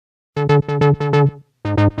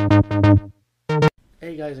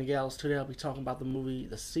Hey guys and gals, today I'll be talking about the movie,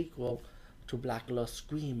 the sequel to Blacula,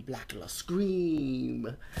 Scream, Blacula,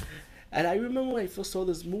 Scream. And I remember when I first saw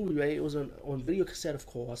this movie, right? It was on video cassette, of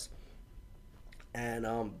course. And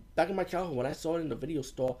back in my childhood, when I saw it in the video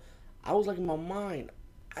store, I was like in my mind,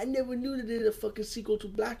 I never knew they did a fucking sequel to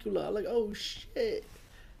Blacula. I'm like, oh shit.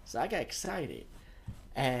 So I got excited.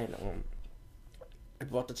 And I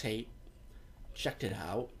bought the tape, checked it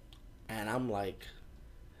out, and I'm like,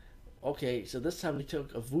 okay, so this time they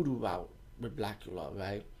took a voodoo route with Blacula,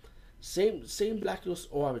 right? Same Blacula's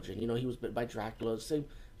origin. You know, he was bit by Dracula. Same,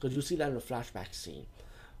 because you see that in the flashback scene.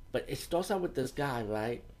 But it starts out with this guy,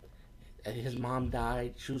 right? And his mom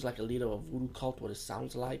died. She was like a leader of a voodoo cult, what it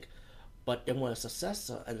sounds like. But then when a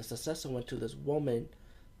successor, and the successor went to this woman,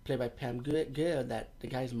 played by Pam Grier, that the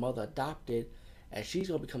guy's mother adopted, and she's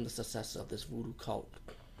gonna become the successor of this voodoo cult.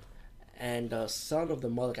 And the son of the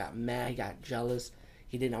mother got mad. He got jealous.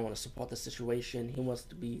 He did not want to support the situation. He wants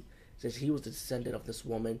to be, since he was the descendant of this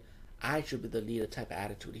woman, I should be the leader type of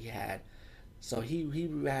attitude he had. So he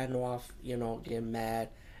ran off, you know, getting mad,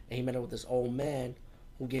 and he met up with this old man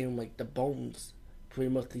who gave him like the bones. Pretty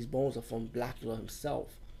much these bones are from Blacula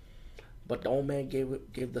himself. But the old man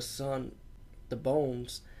gave the son the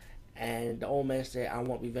bones, and the old man said, "I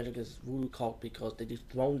want revenge against this voodoo cult because they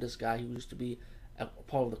dethroned this guy who used to be a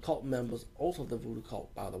part of the cult members, also the voodoo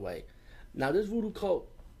cult, by the way." Now this voodoo cult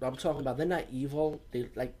I'm talking about, they're not evil. They're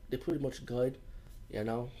pretty much good, you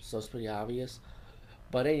know. So it's pretty obvious.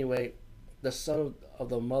 But anyway, the son of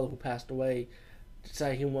the mother who passed away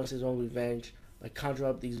decided he wants his own revenge. Like conjure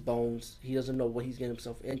up these bones. He doesn't know what he's getting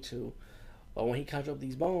himself into. But when he conjures up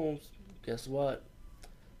these bones, guess what?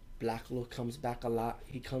 Blacula comes back alive.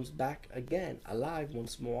 He comes back again, alive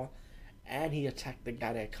once more, and he attacked the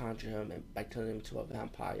guy that conjured him and by turning him into a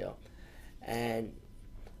vampire. And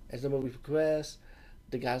as the movie progressed,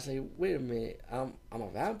 the guy say, "Wait a minute, I'm a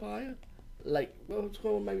vampire? Like, what's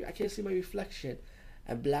going on with my? I can't see my reflection."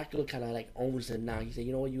 And Blacula kind of like owns it now. He said,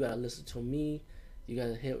 "You know what? You gotta listen to me. You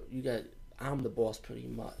gotta hear. You got. I'm the boss, pretty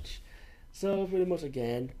much." So pretty much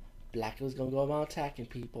again, Blacula's gonna go around attacking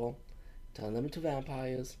people, turning them into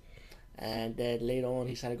vampires, and then later on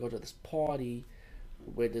he decided to go to this party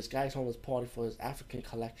where this guy's home, this party for his African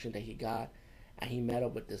collection that he got, and he met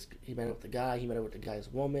up with this. He met up with the guy. He met up with the guy's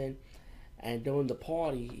woman, and during the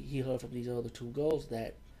party, he heard from these other two girls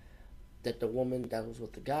that the woman that was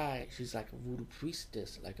with the guy, she's like a voodoo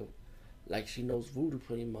priestess, like she knows voodoo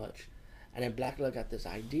pretty much. And then Blacula got this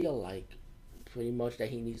idea, like pretty much that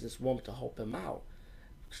he needs this woman to help him out,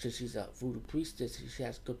 since she's a voodoo priestess. She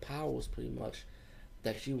has good powers, pretty much.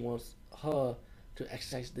 That she wants her to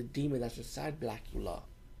exorcise the demon that's inside Blacula,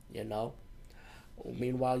 you know.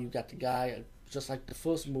 Meanwhile, you got the guy, just like the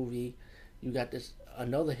first movie, you got this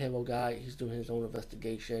another hero guy. He's doing his own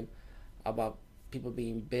investigation about people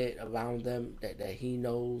being bit around them that he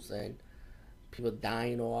knows, and people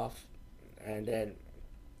dying off. And then,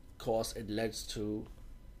 of course, it leads to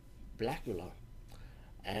Blacula.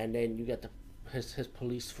 And then you get his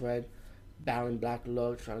police friend battling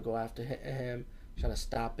Blacula, trying to go after him, trying to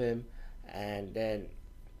stop him. And then,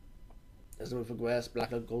 as the movie progresses,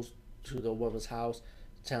 Blacula goes to the woman's house,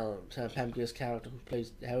 telling Pam Grier's character, who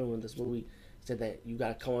plays the heroine in this movie, said that you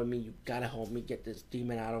gotta come with me, you gotta help me get this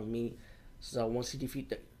demon out of me. So once he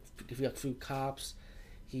defeat a few cops,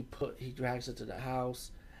 he drags her to the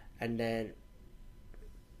house, and then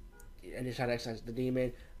they try to exorcise the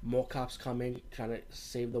demon. More cops come in trying to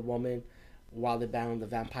save the woman while they're battling the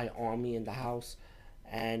vampire army in the house.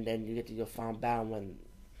 And then you get to your final battle when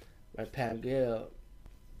Pam Grier,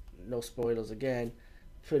 no spoilers again,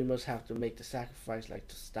 pretty much have to make the sacrifice, like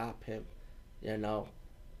to stop him, you know,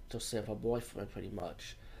 to save her boyfriend, pretty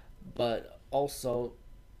much. But also,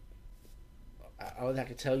 all I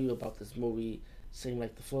can tell you about this movie, same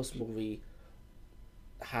like the first movie,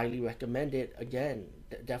 highly recommend it. Again,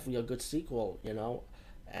 definitely a good sequel, you know.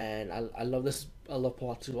 And I love this. I love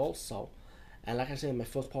part two also. And like I said in my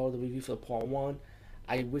first part of the review for part one,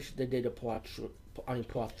 I wish they did a part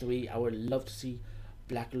three. I would love to see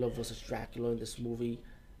Blacula versus Dracula in this movie.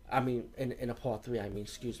 I mean, in a part three. I mean,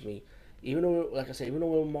 excuse me. Even though, like I said, even though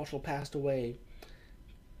Will Marshall passed away,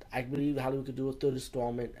 I believe Hollywood could do a third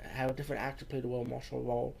installment, have a different actor play the Will Marshall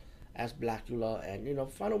role as Blacula, and you know,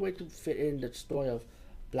 find a way to fit in the story of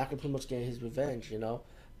Blacula pretty much getting his revenge. You know,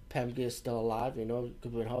 Pam Grier is still alive. You know,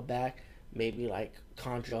 could bring her back. Maybe like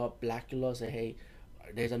conjure up Blacula, say, hey,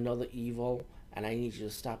 there's another evil, and I need you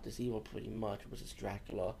to stop this evil, pretty much, which is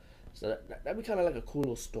Dracula. So that'd be kind of like a cool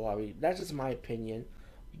little story. That's just my opinion.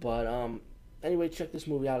 But anyway, check this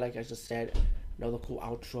movie out. Like I just said, another cool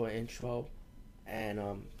outro and intro. And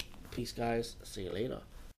peace, guys. See you later.